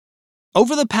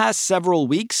Over the past several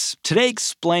weeks, Today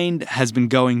Explained has been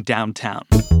going downtown.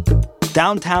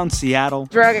 Downtown Seattle.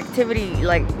 Drug activity,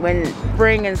 like when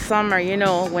spring and summer,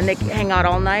 when they hang out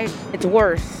all night, it's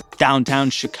worse. Downtown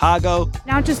Chicago.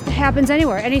 Now it just happens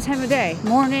anywhere, any time of day.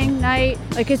 Morning, night,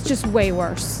 it's just way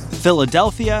worse.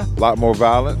 Philadelphia. A lot more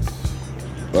violence,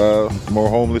 more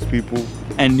homeless people.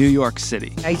 And New York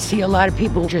City. I see a lot of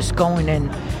people just going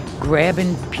and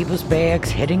grabbing people's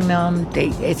bags, hitting them.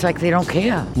 It's like they don't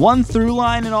care. One through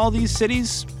line in all these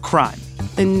cities, crime.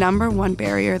 The number one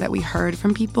barrier that we heard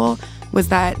from people was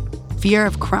that fear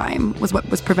of crime was what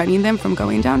was preventing them from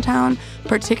going downtown,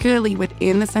 particularly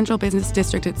within the Central Business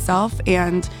District itself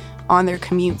and on their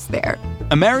commutes there.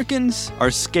 Americans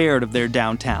are scared of their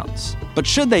downtowns. But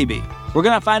should they be? We're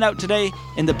going to find out today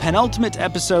in the penultimate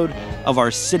episode of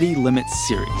our City Limits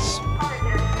series.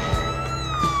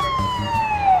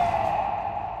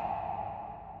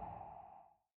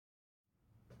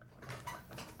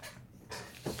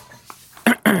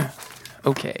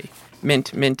 Okay.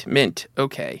 Mint.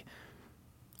 Okay.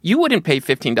 You wouldn't pay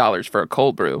 $15 for a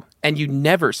cold brew, and you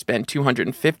never spend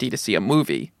 $250 to see a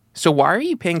movie. So why are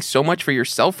you paying so much for your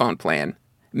cell phone plan?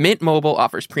 Mint Mobile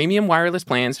offers premium wireless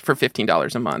plans for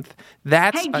 $15 a month.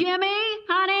 Hey, Jimmy,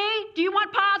 honey, do you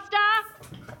want pasta?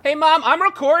 Hey, Mom, I'm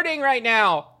recording right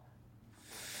now.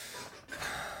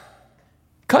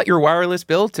 Cut your wireless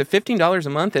bill to $15 a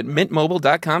month at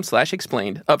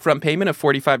mintmobile.com/explained. Upfront payment of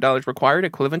 $45 required,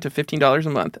 equivalent to $15 a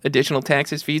month. Additional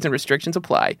taxes, fees, and restrictions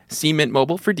apply. See Mint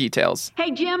Mobile for details.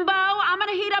 Hey, Jimbo, I'm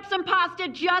going to heat up some pasta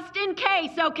just in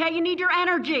case, okay? You need your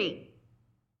energy.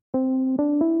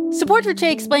 Support for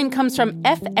Today Explained comes from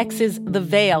FX's The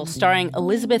Veil, starring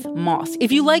Elizabeth Moss. If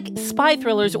you like spy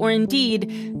thrillers or indeed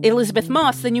Elizabeth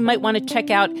Moss, then you might want to check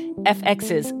out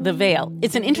FX's The Veil.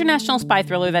 It's an international spy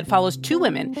thriller that follows two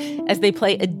women as they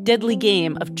play a deadly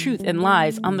game of truth and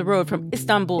lies on the road from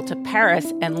Istanbul to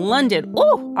Paris and London.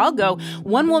 Oh, I'll go.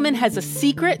 One woman has a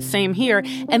secret, same here,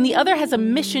 and the other has a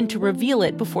mission to reveal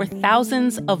it before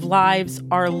thousands of lives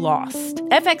are lost.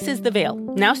 FX's The Veil,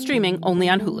 now streaming only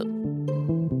on Hulu.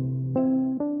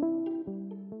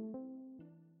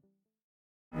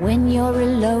 When you're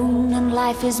alone and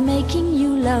life is making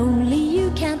you lonely, you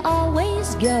can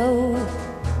always go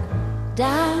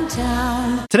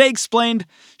downtown. Today Explained,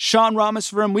 Sean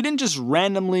Rameswaram. We didn't just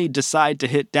randomly decide to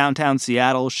hit downtown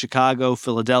Seattle, Chicago,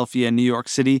 Philadelphia, New York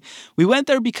City. We went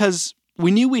there because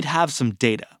we knew we'd have some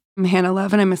data. I'm Hannah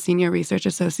Love, and I'm a senior research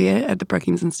associate at the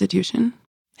Brookings Institution.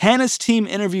 Hannah's team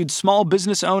interviewed small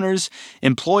business owners,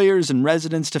 employers, and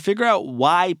residents to figure out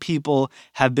why people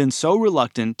have been so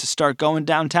reluctant to start going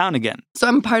downtown again. So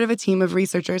I'm part of a team of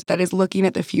researchers that is looking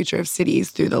at the future of cities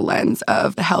through the lens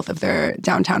of the health of their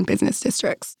downtown business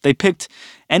districts. They picked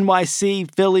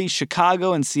NYC, Philly,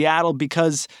 Chicago, and Seattle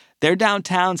because their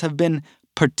downtowns have been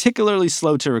particularly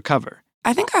slow to recover.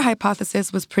 I think our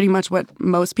hypothesis was pretty much what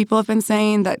most people have been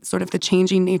saying, that sort of the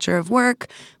changing nature of work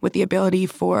with the ability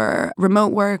for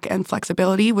remote work and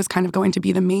flexibility was kind of going to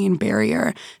be the main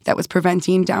barrier that was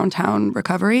preventing downtown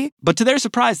recovery. But to their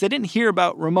surprise, they didn't hear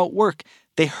about remote work.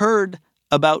 They heard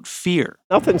about fear.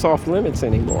 Nothing's off limits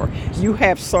anymore. You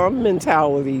have some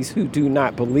mentalities who do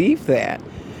not believe that.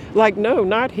 Like, no,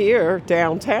 not here,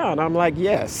 downtown. I'm like,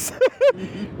 yes,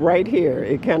 right here,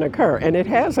 it can occur. And it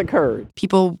has occurred.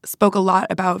 People spoke a lot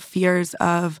about fears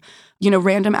of,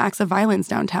 random acts of violence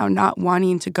downtown, not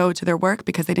wanting to go to their work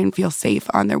because they didn't feel safe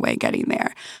on their way getting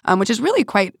there, which is really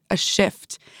quite a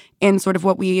shift in sort of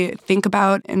what we think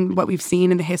about and what we've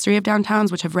seen in the history of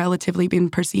downtowns, which have relatively been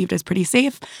perceived as pretty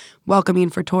safe, welcoming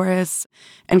for tourists,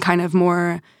 and kind of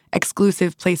more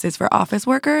exclusive places for office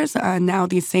workers. Now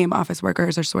these same office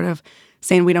workers are sort of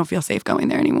saying we don't feel safe going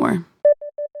there anymore.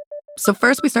 So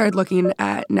first we started looking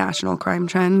at national crime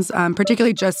trends,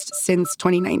 particularly just since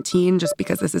 2019, just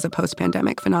because this is a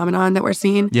post-pandemic phenomenon that we're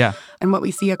seeing. Yeah. And what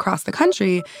we see across the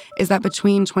country is that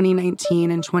between 2019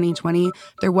 and 2020,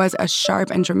 there was a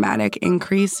sharp and dramatic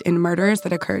increase in murders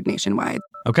that occurred nationwide.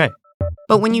 Okay.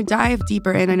 But when you dive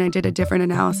deeper in, and I did a different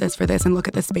analysis for this and look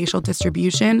at the spatial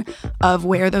distribution of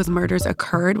where those murders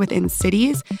occurred within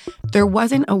cities, there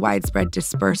wasn't a widespread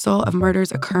dispersal of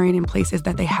murders occurring in places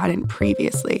that they hadn't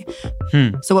previously.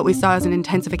 So what we saw is an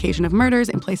intensification of murders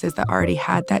in places that already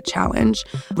had that challenge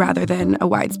rather than a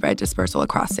widespread dispersal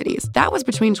across cities. That was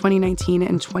between 2019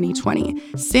 and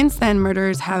 2020. Since then,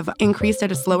 murders have increased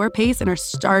at a slower pace and are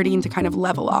starting to kind of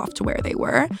level off to where they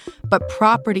were. But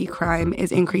property crime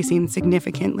is increasing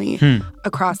significantly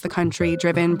across the country,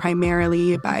 driven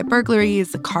primarily by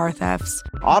burglaries, car thefts.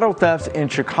 Auto thefts in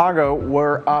Chicago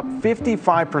were up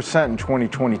 55% in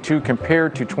 2022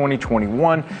 compared to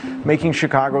 2021, making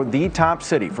Chicago the top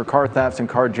city for car thefts and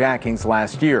carjackings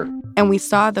last year. And we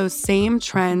saw those same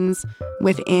trends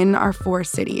within our 4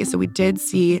 cities. So we did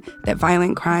see that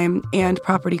violent crime and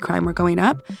property crime were going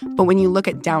up. But when you look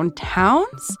at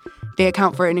downtowns, they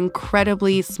account for an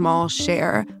incredibly small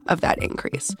share of that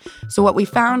increase. So what we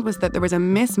found was that there was a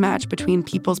mismatch between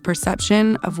people's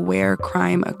perception of where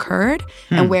crime occurred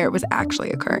and where it was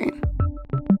actually occurring.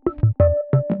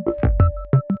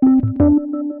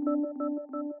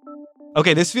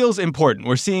 Okay, this feels important.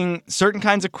 We're seeing certain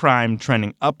kinds of crime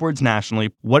trending upwards nationally.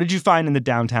 What did you find in the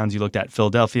downtowns you looked at?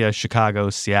 Philadelphia, Chicago,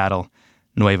 Seattle,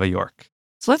 Nueva York.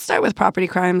 So let's start with property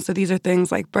crimes. So these are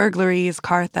things like burglaries,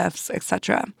 car thefts,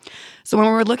 etc. So when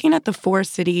we're looking at the 4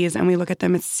 cities and we look at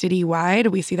them as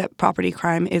citywide, we see that property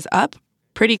crime is up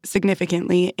pretty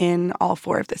significantly in all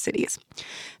 4 of the cities.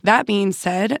 That being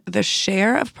said, the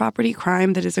share of property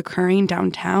crime that is occurring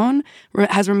downtown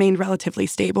has remained relatively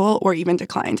stable or even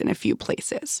declined in a few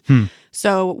places.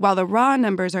 So while the raw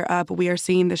numbers are up, we are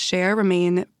seeing the share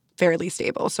remain fairly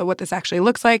stable. So what this actually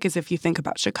looks like is if you think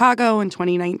about Chicago in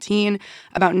 2019,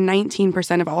 about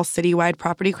 19% of all citywide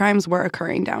property crimes were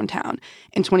occurring downtown.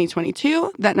 In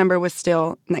 2022, that number was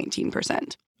still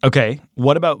 19%. Okay,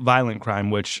 what about violent crime,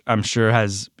 which I'm sure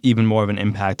has even more of an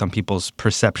impact on people's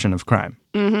perception of crime?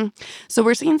 So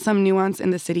we're seeing some nuance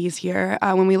in the cities here.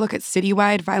 When we look at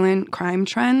citywide violent crime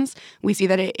trends, we see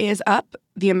that it is up.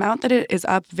 The amount that it is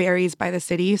up varies by the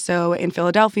city. So in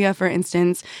Philadelphia, for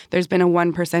instance, there's been a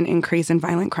 1% increase in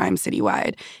violent crime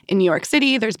citywide. In New York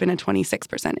City, there's been a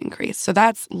 26% increase. So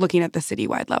that's looking at the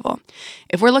citywide level.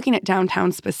 If we're looking at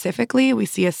downtown specifically, we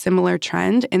see a similar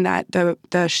trend in that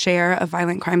the share of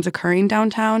violent crimes occurring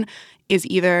downtown is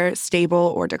either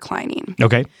stable or declining.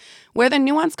 Okay. Where the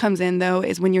nuance comes in, though,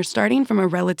 is when you're starting from a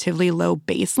relatively low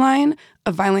baseline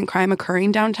of violent crime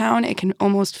occurring downtown, it can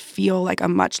almost feel like a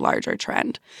much larger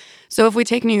trend. So if we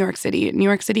take New York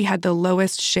City had the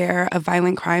lowest share of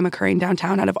violent crime occurring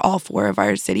downtown out of all 4 of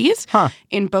our cities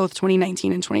in both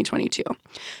 2019 and 2022.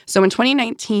 So in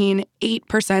 2019,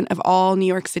 8% of all New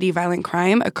York City violent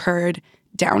crime occurred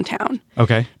downtown.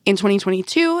 Okay. In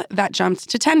 2022, that jumped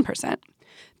to 10%.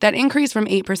 That increase from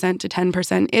 8% to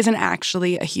 10% isn't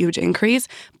actually a huge increase,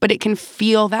 but it can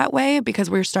feel that way because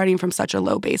we're starting from such a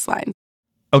low baseline.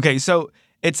 Okay, so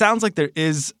it sounds like there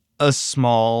is a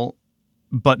small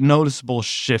but noticeable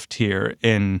shift here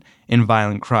in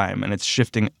violent crime, and it's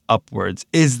shifting upwards.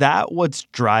 Is that what's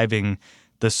driving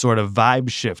the sort of vibe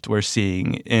shift we're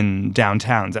seeing in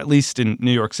downtowns, at least in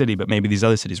New York City, but maybe these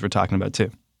other cities we're talking about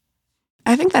too?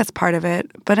 I think that's part of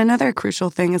it. But another crucial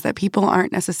thing is that people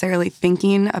aren't necessarily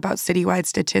thinking about citywide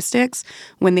statistics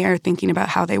when they are thinking about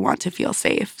how they want to feel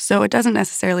safe. So it doesn't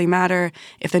necessarily matter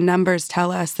if the numbers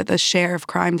tell us that the share of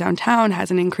crime downtown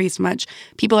hasn't increased much.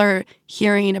 People are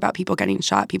hearing about people getting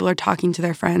shot. People are talking to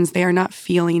their friends. They are not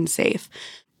feeling safe.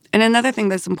 And another thing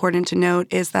that's important to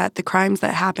note is that the crimes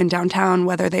that happen downtown,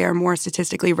 whether they are more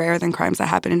statistically rare than crimes that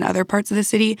happen in other parts of the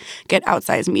city, get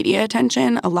outsized media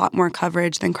attention, a lot more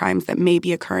coverage than crimes that may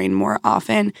be occurring more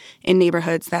often in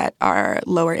neighborhoods that are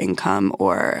lower income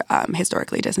or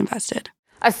historically disinvested.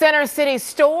 A Center City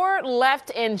store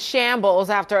left in shambles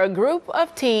after a group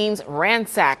of teens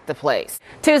ransacked the place.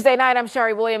 Tuesday night, I'm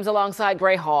Sherry Williams alongside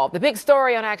Gray Hall. The big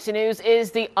story on Action News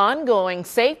is the ongoing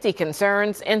safety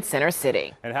concerns in Center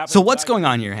City. So what's going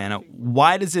on here, Hannah?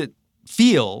 Why does it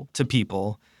feel to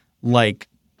people like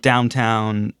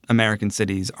downtown American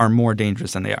cities are more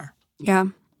dangerous than they are? Yeah.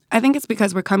 I think it's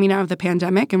because we're coming out of the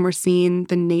pandemic and we're seeing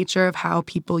the nature of how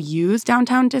people use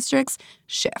downtown districts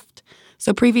shift.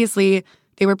 So previously,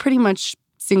 they were pretty much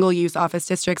single-use office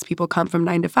districts. People come from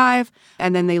 9 to 5,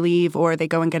 and then they leave, or they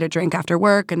go and get a drink after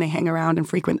work, and they hang around and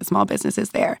frequent the small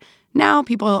businesses there. Now,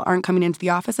 people aren't coming into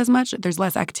the office as much. There's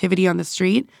less activity on the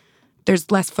street. There's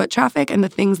less foot traffic, and the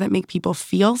things that make people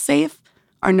feel safe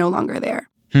are no longer there.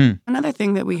 Another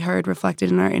thing that we heard reflected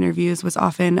in our interviews was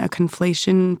often a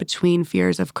conflation between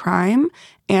fears of crime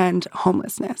and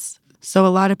homelessness. So a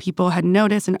lot of people had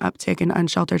noticed an uptick in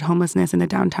unsheltered homelessness in the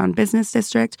downtown business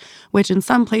district, which in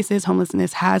some places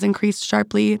homelessness has increased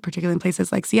sharply, particularly in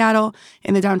places like Seattle.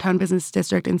 In the downtown business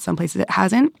district, in some places it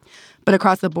hasn't. But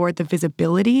across the board, the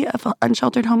visibility of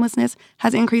unsheltered homelessness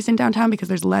has increased in downtown because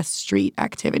there's less street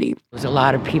activity. There's a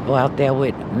lot of people out there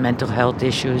with mental health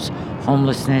issues,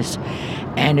 homelessness,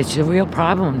 and it's a real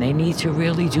problem. They need to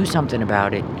really do something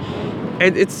about it.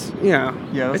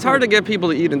 It's hard to get people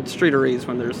to eat in street eats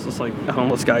when there's just like a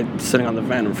homeless guy sitting on the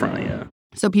van in front of you.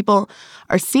 So people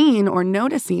are seeing or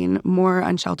noticing more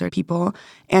unsheltered people,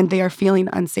 and they are feeling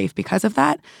unsafe because of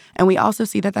that. And we also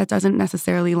see that that doesn't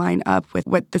necessarily line up with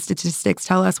what the statistics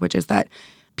tell us, which is that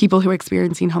people who are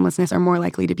experiencing homelessness are more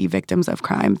likely to be victims of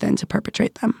crime than to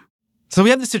perpetrate them. So we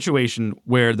have the situation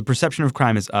where the perception of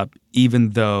crime is up,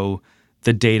 even though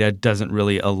the data doesn't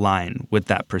really align with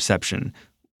that perception.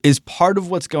 Is part of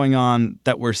what's going on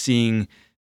that we're seeing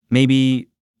maybe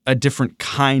a different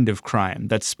kind of crime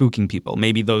that's spooking people?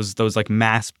 Maybe those like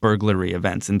mass burglary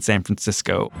events in San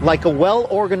Francisco. Like a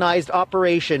well-organized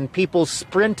operation, people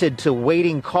sprinted to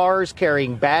waiting cars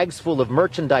carrying bags full of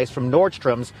merchandise from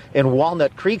Nordstrom's in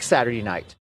Walnut Creek Saturday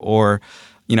night. Or,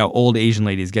 old Asian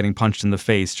ladies getting punched in the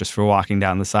face just for walking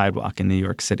down the sidewalk in New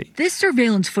York City. This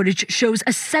surveillance footage shows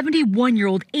a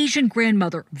 71-year-old Asian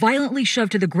grandmother violently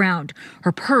shoved to the ground,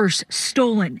 her purse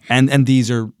stolen. And these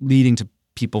are leading to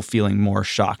people feeling more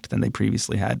shocked than they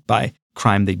previously had by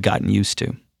crime they'd gotten used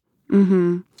to.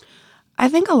 Mm-hmm. I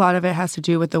think a lot of it has to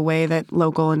do with the way that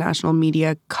local and national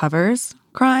media covers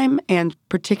crime, and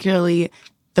particularly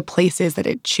the places that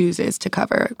it chooses to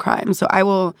cover crime. So I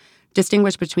will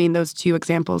distinguish between those two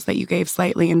examples that you gave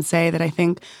slightly and say that I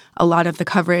think a lot of the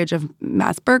coverage of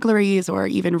mass burglaries or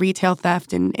even retail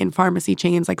theft in pharmacy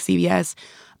chains like CVS,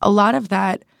 a lot of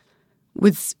that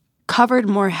was covered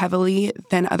more heavily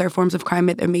than other forms of crime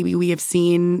that maybe we have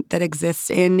seen that exists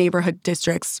in neighborhood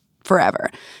districts forever.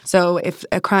 So if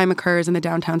a crime occurs in the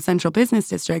downtown central business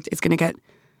district, it's going to get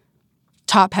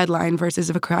top headline versus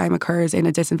if a crime occurs in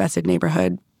a disinvested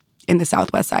neighborhood in the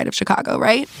southwest side of Chicago,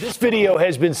 right? This video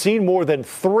has been seen more than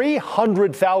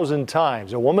 300,000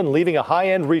 times. A woman leaving a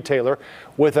high-end retailer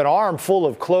with an arm full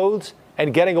of clothes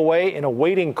and getting away in a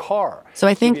waiting car. So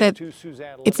I think that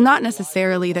it's not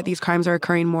necessarily that these crimes are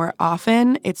occurring more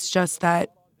often. It's just that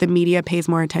the media pays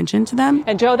more attention to them.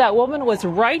 And Joe, that woman was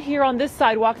right here on this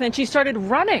sidewalk, and then she started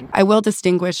running. I will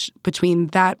distinguish between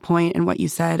that point and what you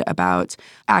said about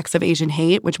acts of Asian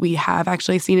hate, which we have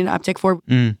actually seen an uptick for.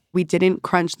 We didn't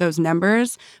crunch those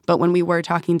numbers, but when we were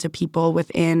talking to people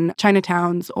within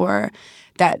Chinatowns or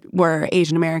that were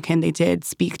Asian American, they did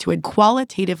speak to a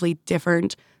qualitatively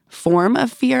different form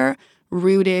of fear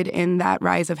rooted in that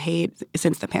rise of hate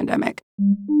since the pandemic.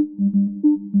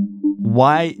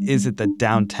 Why is it that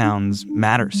downtowns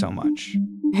matter so much?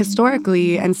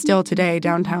 Historically, and still today,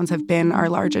 downtowns have been our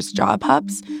largest job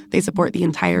hubs. They support the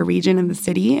entire region and the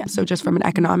city. So just from an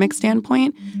economic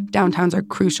standpoint, downtowns are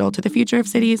crucial to the future of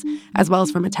cities, as well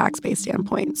as from a tax-based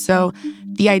standpoint. So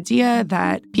the idea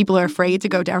that people are afraid to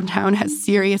go downtown has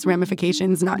serious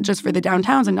ramifications, not just for the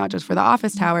downtowns and not just for the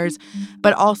office towers,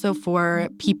 but also for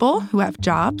people who have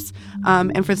jobs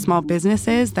and for small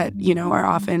businesses that, are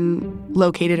often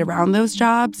located around those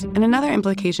jobs. And another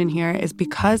implication here is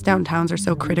because downtowns are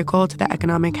so critical to the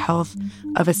economic health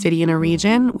of a city and a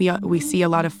region, we see a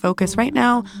lot of focus right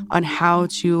now on how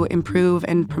to improve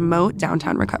and promote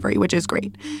downtown recovery, which is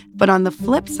great. But on the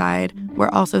flip side, we're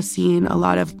also seeing a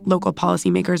lot of local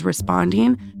policymakers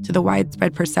responding to the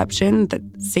widespread perception that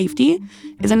safety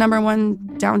is a number one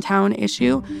downtown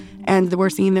issue. And we're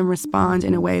seeing them respond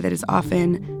in a way that is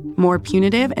often more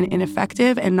punitive and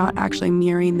ineffective and not actually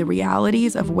mirroring the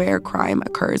realities of where crime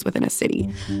occurs within a city.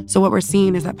 So what we're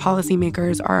seeing is that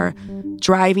policymakers are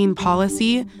driving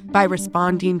policy by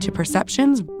responding to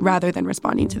perceptions rather than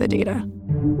responding to the data.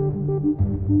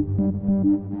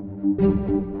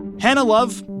 Hannah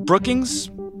Love, Brookings,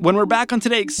 when we're back on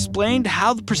Today Explained,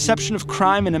 how the perception of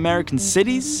crime in American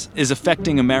cities is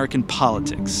affecting American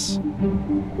politics.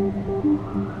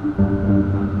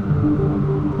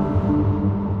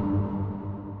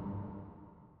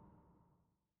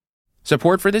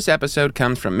 Support for this episode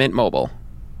comes from Mint Mobile.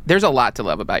 There's a lot to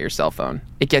love about your cell phone.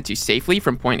 It gets you safely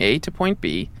from point A to point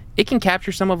B. It can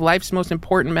capture some of life's most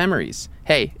important memories.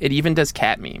 Hey, it even does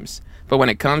cat memes. But when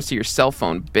it comes to your cell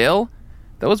phone bill,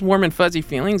 those warm and fuzzy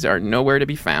feelings are nowhere to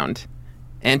be found.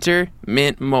 Enter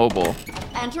Mint Mobile.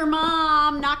 Enter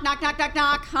Mom. Knock, knock, knock, knock,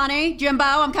 knock. Honey, Jimbo,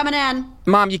 I'm coming in.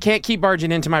 Mom, you can't keep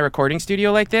barging into my recording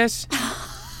studio like this.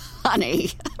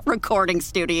 Honey, recording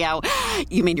studio.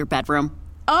 You mean your bedroom?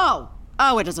 Oh,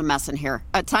 it is a mess in here.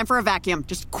 Time for a vacuum.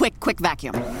 Just quick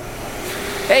vacuum.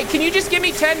 Hey, can you just give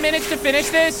me 10 minutes to finish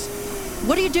this?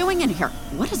 What are you doing in here?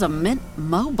 What is a Mint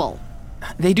Mobile?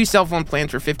 They do cell phone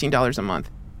plans for $15 a month.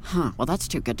 Huh, well, that's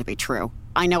too good to be true.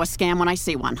 I know a scam when I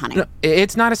see one, honey. No,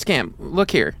 it's not a scam.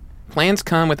 Look here. Plans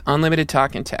come with unlimited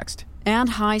talk and text. And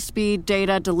high-speed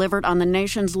data delivered on the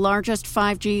nation's largest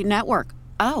 5G network.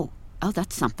 Oh,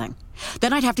 that's something.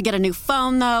 Then I'd have to get a new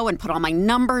phone, though, and put all my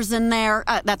numbers in there.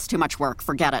 That's too much work.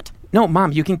 Forget it. No,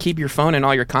 Mom, you can keep your phone and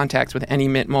all your contacts with any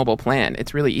Mint Mobile plan.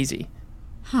 It's really easy.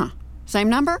 Huh. Same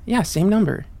number? Yeah, same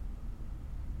number.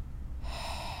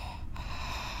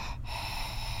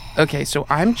 Okay, so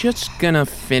I'm just gonna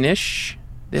finish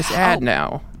this ad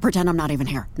now. Pretend I'm not even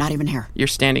here. Not even here. You're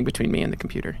standing between me and the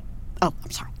computer. Oh,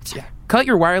 I'm sorry. Yeah. Cut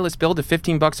your wireless bill to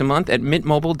 $15 a month at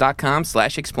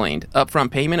mintmobile.com/explained.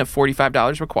 Upfront payment of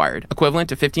 $45 required, equivalent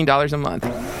to $15 a month.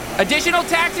 Additional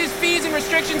taxes, fees, and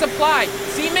restrictions apply.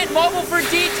 See Mint Mobile for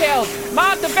details.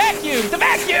 Mom, the vacuum! The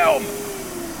vacuum!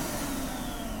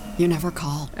 You never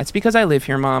call. That's because I live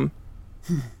here, Mom.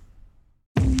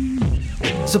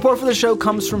 Support for the show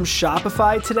comes from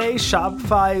Shopify today.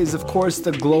 Shopify is, of course,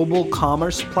 the global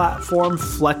commerce platform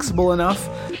flexible enough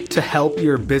to help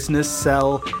your business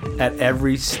sell at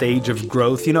every stage of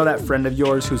growth. You know that friend of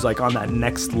yours who's like on that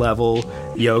next level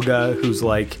yoga, who's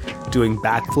like doing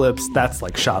backflips? That's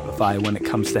like Shopify when it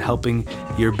comes to helping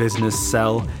your business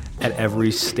sell at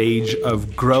every stage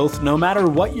of growth. No matter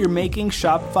what you're making,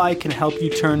 Shopify can help you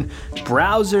turn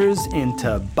browsers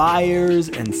into buyers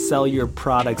and sell your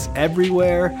products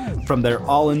everywhere, from their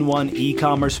all-in-one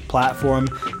e-commerce platform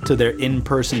to their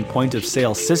in-person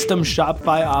point-of-sale system.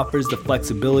 Shopify offers the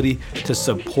flexibility to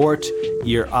support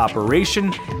your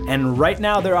operation. And right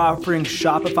now they're offering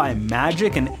Shopify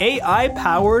Magic, an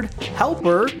AI-powered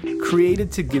helper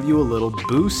created to give you a little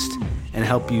boost and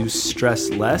help you stress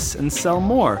less and sell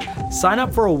more. Sign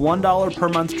up for a $1 per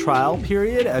month trial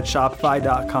period at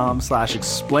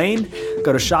shopify.com/explained.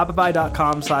 Go to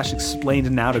shopify.com/explained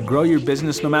now to grow your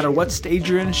business no matter what stage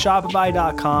you're in.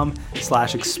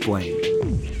 Shopify.com/explained.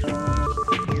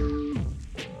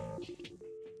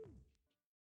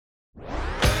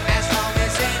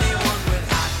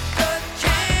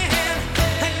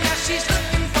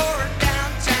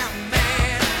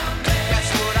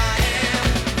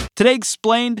 Today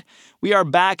Explained, we are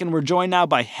back and we're joined now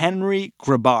by Henry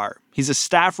Grabar. He's a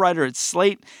staff writer at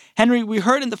Slate. Henry, we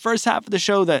heard in the first half of the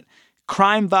show that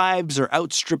crime vibes are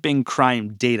outstripping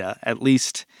crime data, at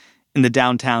least in the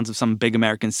downtowns of some big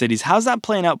American cities. How's that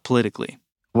playing out politically?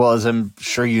 Well, as I'm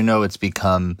sure you know, it's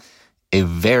become a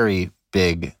very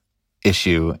big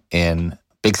issue in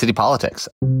big city politics.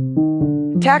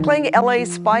 Tackling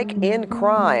LA's spike in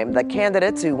crime, the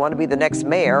candidates who want to be the next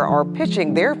mayor are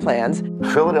pitching their plans.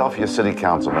 Philadelphia City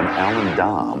Councilman Alan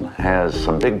Dom has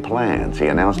some big plans. He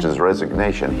announced his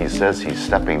resignation. He says he's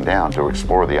stepping down to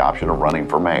explore the option of running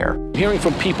for mayor. Hearing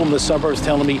from people in the suburbs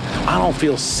telling me I don't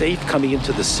feel safe coming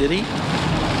into the city,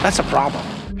 that's a problem.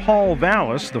 Paul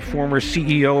Vallis, the former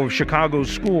CEO of Chicago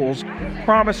Schools,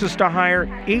 promises to hire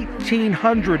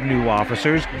 1,800 new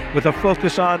officers with a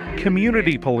focus on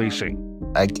community policing.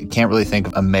 I can't really think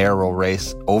of a mayoral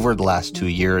race over the last 2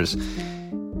 years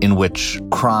in which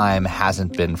crime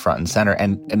hasn't been front and center,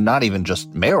 and not even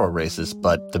just mayoral races,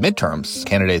 but the midterms.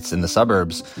 Candidates in the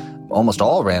suburbs almost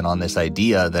all ran on this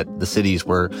idea that the cities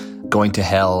were going to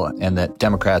hell and that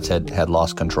Democrats had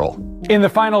lost control. In the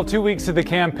final 2 weeks of the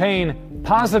campaign,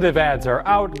 positive ads are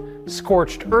out,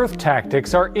 scorched earth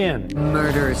tactics are in.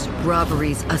 Murders,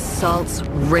 robberies, assaults,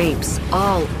 rapes,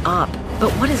 all up.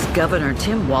 But what is Governor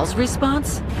Tim Walz's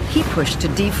response? He pushed to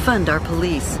defund our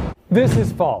police. This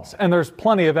is false, and there's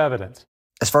plenty of evidence.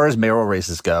 As far as mayoral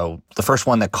races go, the first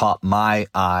one that caught my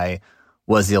eye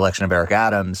was the election of Eric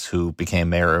Adams, who became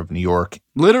mayor of New York.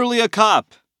 Literally a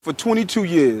cop. For 22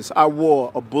 years, I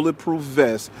wore a bulletproof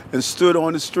vest and stood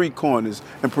on the street corners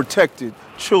and protected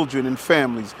children and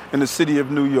families in the city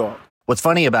of New York. What's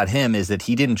funny about him is that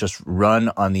he didn't just run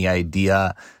on the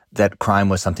idea that crime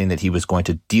was something that he was going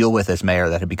to deal with as mayor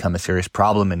that had become a serious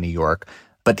problem in New York,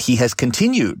 but he has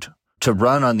continued to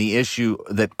run on the issue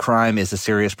that crime is a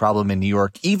serious problem in New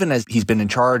York, even as he's been in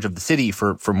charge of the city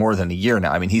for more than a year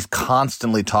now. I mean, he's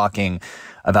constantly talking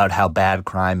about how bad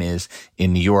crime is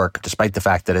in New York, despite the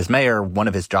fact that as mayor, one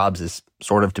of his jobs is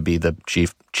sort of to be the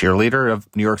chief cheerleader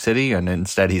of New York City. And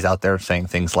instead, he's out there saying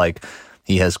things like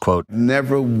he has, quote,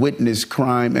 never witnessed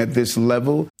crime at this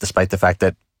level. Despite the fact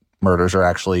that murders are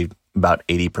actually about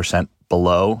 80%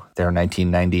 below their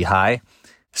 1990 high.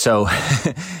 So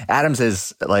Adams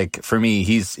is, like, for me,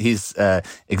 he's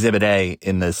exhibit A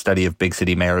in the study of big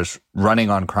city mayors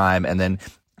running on crime and then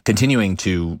continuing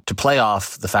to play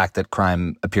off the fact that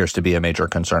crime appears to be a major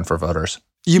concern for voters.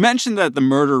 You mentioned that the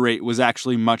murder rate was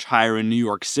actually much higher in New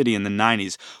York City in the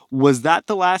 90s. Was that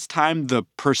the last time the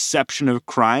perception of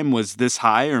crime was this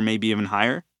high or maybe even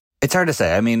higher? It's hard to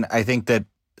say. I mean, I think that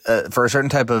for a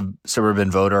certain type of suburban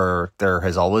voter, there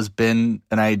has always been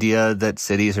an idea that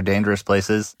cities are dangerous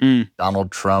places.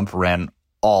 Donald Trump ran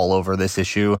all over this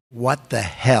issue. What the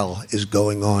hell is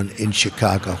going on in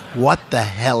Chicago? What the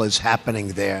hell is happening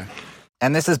there?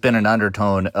 And this has been an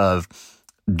undertone of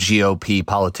GOP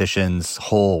politicians'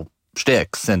 whole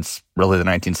shtick since really the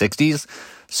 1960s.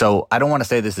 So I don't want to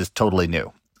say this is totally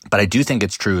new. But I do think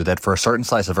it's true that for a certain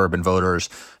slice of urban voters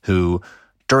who,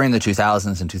 during the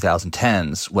 2000s and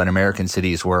 2010s, when American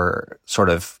cities were sort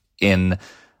of in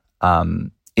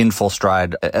full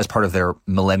stride as part of their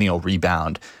millennial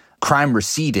rebound, crime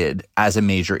receded as a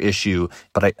major issue.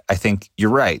 But I think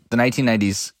you're right. The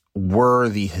 1990s were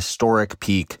the historic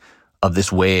peak of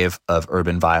this wave of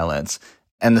urban violence.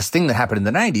 And this thing that happened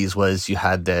in the 90s was you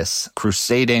had this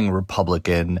crusading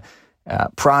Republican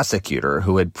prosecutor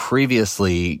who had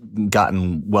previously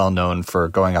gotten well known for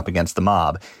going up against the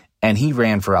mob. And he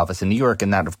ran for office in New York,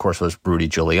 and that, of course, was Rudy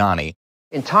Giuliani.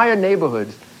 Entire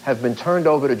neighborhoods have been turned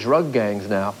over to drug gangs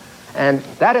now, and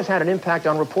that has had an impact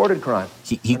on reported crime.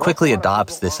 He quickly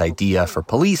adopts this idea for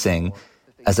policing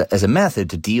as a method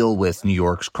to deal with New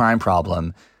York's crime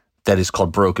problem that is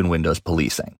called broken windows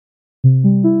policing.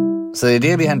 So the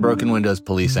idea behind broken windows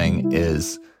policing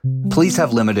is police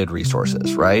have limited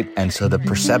resources, right? And so the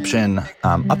perception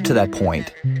up to that point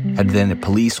had been that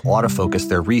police ought to focus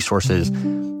their resources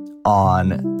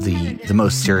on the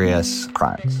most serious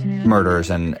crimes,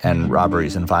 murders and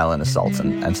robberies and violent assaults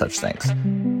and such things.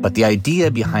 But the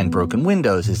idea behind broken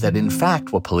windows is that, in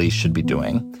fact, what police should be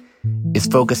doing is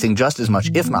focusing just as much,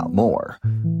 if not more,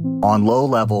 on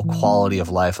low-level quality of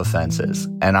life offenses.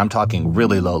 And I'm talking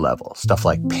really low-level, stuff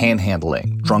like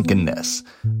panhandling, drunkenness,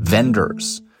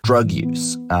 vendors, drug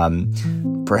use,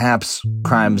 perhaps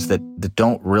crimes that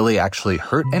don't really actually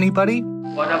hurt anybody.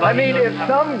 I mean, if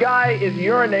some guy is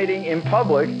urinating in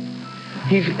public,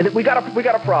 we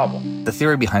got a problem. The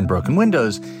theory behind broken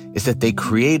windows is that they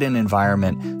create an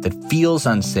environment that feels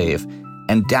unsafe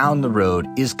and down the road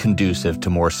is conducive to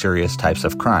more serious types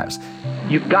of crimes.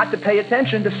 You've got to pay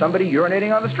attention to somebody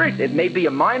urinating on the street. It may be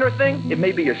a minor thing, it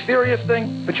may be a serious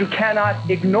thing, but you cannot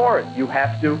ignore it. You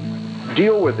have to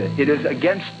deal with it. It is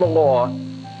against the law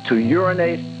to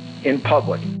urinate in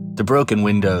public. The broken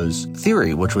windows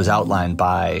theory, which was outlined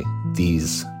by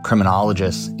these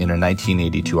criminologists in a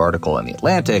 1982 article in The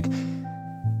Atlantic,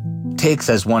 takes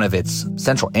as one of its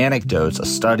central anecdotes a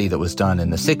study that was done in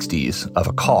the 60s of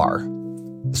a car.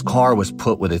 This car was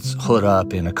put with its hood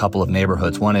up in a couple of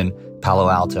neighborhoods, one in Palo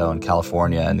Alto in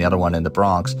California and the other one in the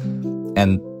Bronx.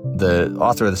 And the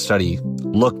author of the study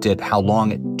looked at how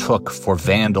long it took for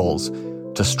vandals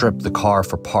to strip the car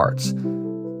for parts.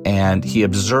 And he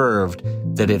observed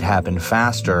that it happened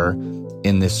faster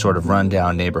in this sort of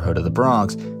rundown neighborhood of the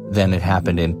Bronx than it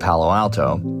happened in Palo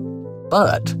Alto.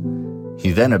 But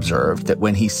he then observed that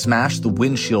when he smashed the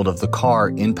windshield of the car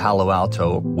in Palo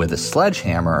Alto with a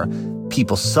sledgehammer,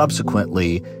 people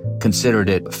subsequently considered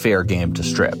it fair game to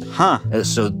strip.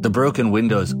 So the broken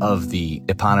windows of the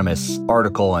eponymous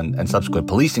article and subsequent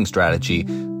policing strategy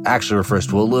actually refers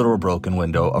to a literal broken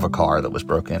window of a car that was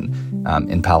broken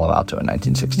in Palo Alto in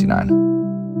 1969.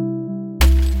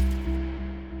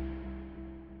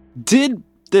 Did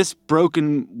this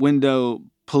broken window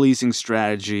policing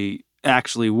strategy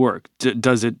actually work?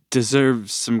 Does it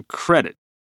deserve some credit?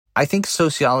 I think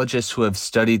sociologists who have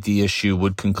studied the issue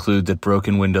would conclude that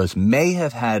broken windows may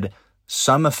have had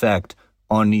some effect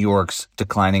on New York's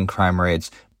declining crime rates,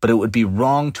 but it would be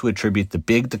wrong to attribute the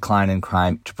big decline in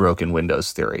crime to broken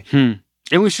windows theory.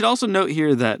 And we should also note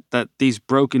here that these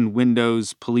broken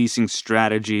windows policing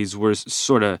strategies were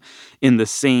sort of in the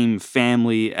same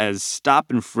family as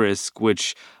stop and frisk,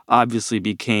 which obviously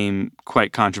became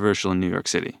quite controversial in New York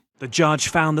City. The judge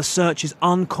found the search is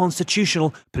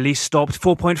unconstitutional. Police stopped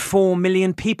 4.4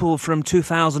 million people from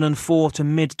 2004 to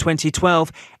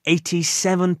mid-2012,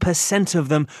 87% of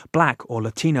them Black or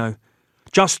Latino.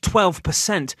 Just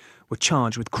 12% were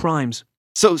charged with crimes.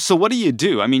 So what do you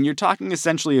do? I mean, you're talking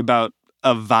essentially about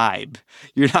a vibe.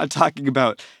 You're not talking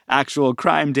about actual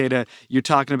crime data. You're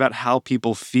talking about how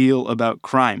people feel about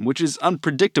crime, which is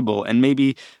unpredictable and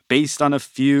maybe based on a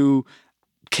few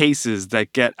cases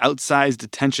that get outsized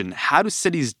attention. How do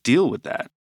cities deal with that?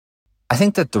 I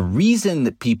think that the reason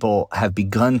that people have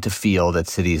begun to feel that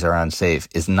cities are unsafe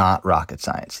is not rocket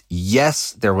science.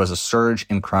 Yes, there was a surge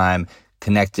in crime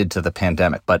connected to the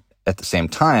pandemic, but at the same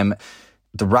time,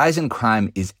 the rise in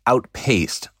crime is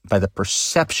outpaced by the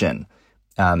perception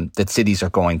that cities are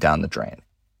going down the drain.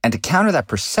 And to counter that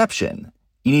perception,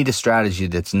 you need a strategy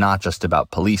that's not just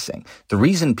about policing. The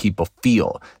reason people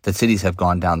feel that cities have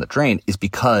gone down the drain is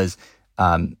because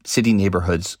city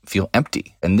neighborhoods feel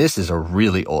empty. And this is a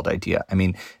really old idea. I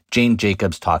mean, Jane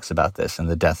Jacobs talks about this in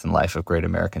The Death and Life of Great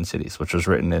American Cities, which was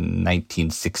written in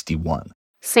 1961.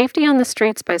 Safety on the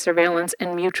streets by surveillance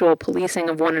and mutual policing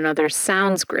of one another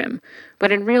sounds grim,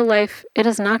 but in real life, it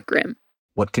is not grim.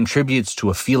 What contributes to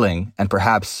a feeling and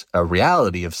perhaps a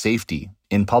reality of safety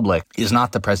in public is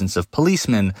not the presence of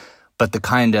policemen, but the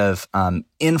kind of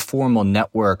informal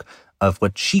network of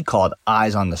what she called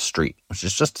eyes on the street, which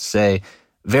is just to say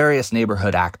various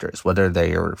neighborhood actors, whether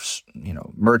they are,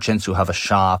 merchants who have a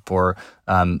shop or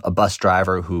a bus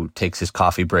driver who takes his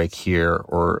coffee break here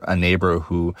or a neighbor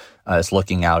who is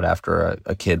looking out after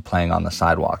a kid playing on the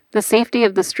sidewalk. The safety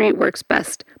of the street works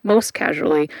best, most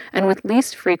casually, and with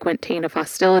least frequent taint of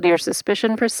hostility or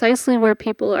suspicion precisely where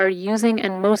people are using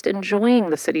and most enjoying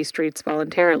the city streets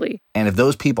voluntarily. And if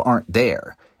those people aren't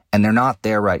there, and they're not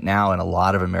there right now in a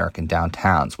lot of American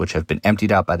downtowns, which have been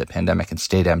emptied out by the pandemic and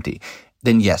stayed empty,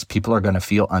 then yes, people are going to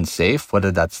feel unsafe,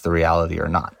 whether that's the reality or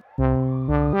not.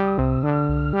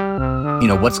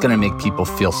 What's going to make people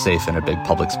feel safe in a big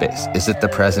public space? Is it the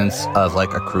presence of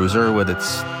like a cruiser with its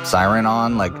siren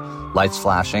on, like lights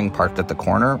flashing, parked at the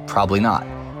corner? Probably not.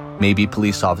 Maybe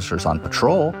police officers on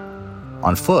patrol,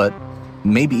 on foot.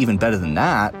 Maybe even better than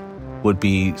that would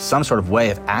be some sort of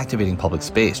way of activating public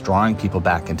space, drawing people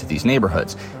back into these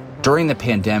neighborhoods. During the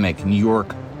pandemic, New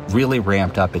York really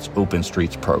ramped up its open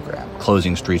streets program,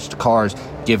 closing streets to cars,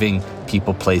 giving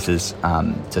people places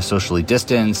to socially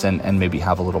distance and maybe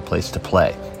have a little place to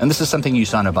play. And this is something you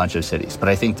saw in a bunch of cities, but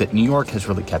I think that New York has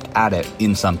really kept at it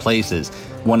in some places.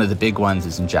 One of the big ones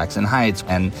is in Jackson Heights,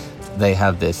 and they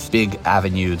have this big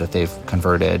avenue that they've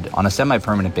converted on a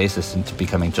semi-permanent basis into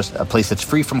becoming just a place that's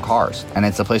free from cars. And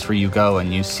it's a place where you go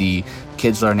and you see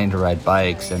kids learning to ride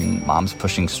bikes and moms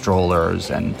pushing strollers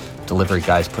and delivery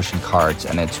guys pushing carts.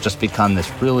 And it's just become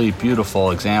this really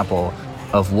beautiful example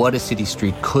of what a city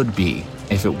street could be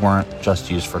if it weren't just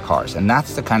used for cars. And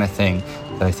that's the kind of thing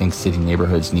that I think city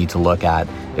neighborhoods need to look at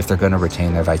if they're going to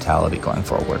retain their vitality going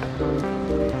forward.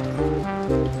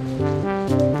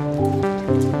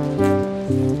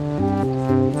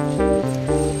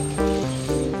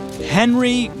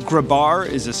 Henry Grabar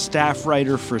is a staff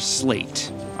writer for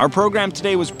Slate. Our program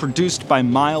today was produced by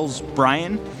Miles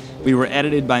Bryan. We were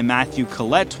edited by Matthew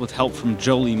Collette with help from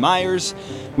Jolie Myers.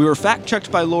 We were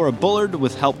fact-checked by Laura Bullard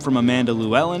with help from Amanda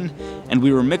Llewellyn. And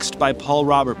we were mixed by Paul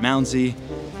Robert Mounsey,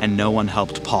 and no one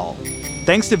helped Paul.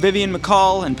 Thanks to Vivian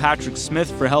McCall and Patrick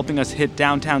Smith for helping us hit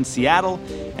downtown Seattle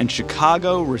and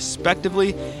Chicago,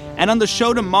 respectively. And on the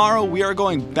show tomorrow, we are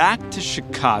going back to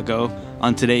Chicago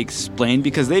on Today Explained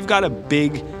because they've got a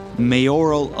big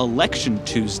mayoral election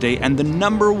Tuesday, and the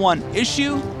number one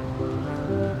issue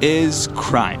is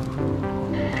crime.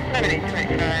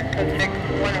 7825, code 6,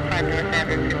 105 North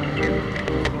Avenue 52.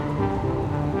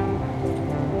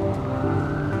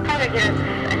 How to get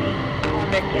any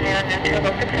movement in on that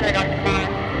level 600 on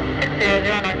 5,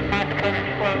 600 on 5,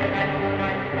 12,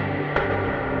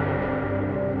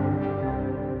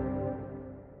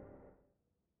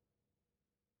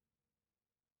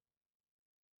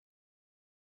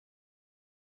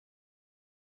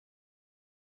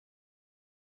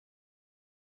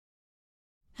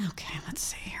 Okay, let's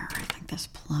see here. I think this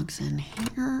plugs in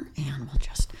here, and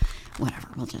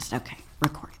okay,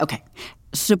 record. Okay.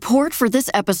 Support for this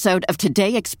episode of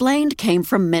Today Explained came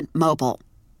from Mint Mobile.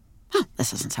 Oh,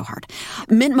 this isn't so hard.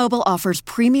 Mint Mobile offers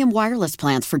premium wireless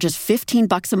plans for just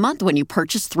 $15 a month when you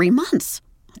purchase 3 months.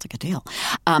 That's a good deal.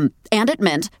 And at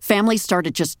Mint, families start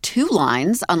at just 2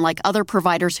 lines, unlike other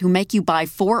providers who make you buy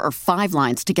 4 or 5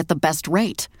 lines to get the best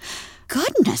rate.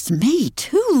 Goodness me,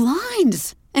 2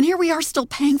 lines. And here we are still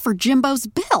paying for Jimbo's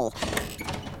bill.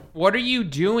 What are you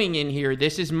doing in here?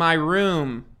 This is my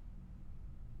room.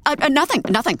 Nothing.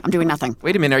 I'm doing nothing.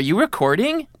 Wait a minute. Are you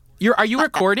recording? Are you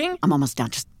recording? I'm almost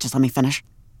done. Just let me finish.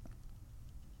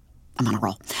 I'm on a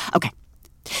roll. Okay.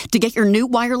 To get your new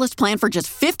wireless plan for just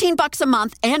 $15 a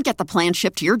month and get the plan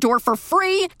shipped to your door for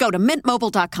free, go to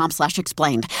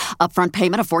mintmobile.com/explained. Upfront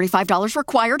payment of $45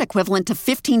 required, equivalent to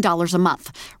 $15 a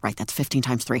month. Right, that's 15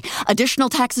 times 3. Additional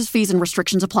taxes, fees, and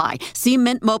restrictions apply. See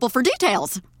Mint Mobile for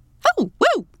details. Oh,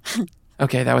 woo!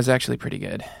 Okay, that was actually pretty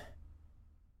good.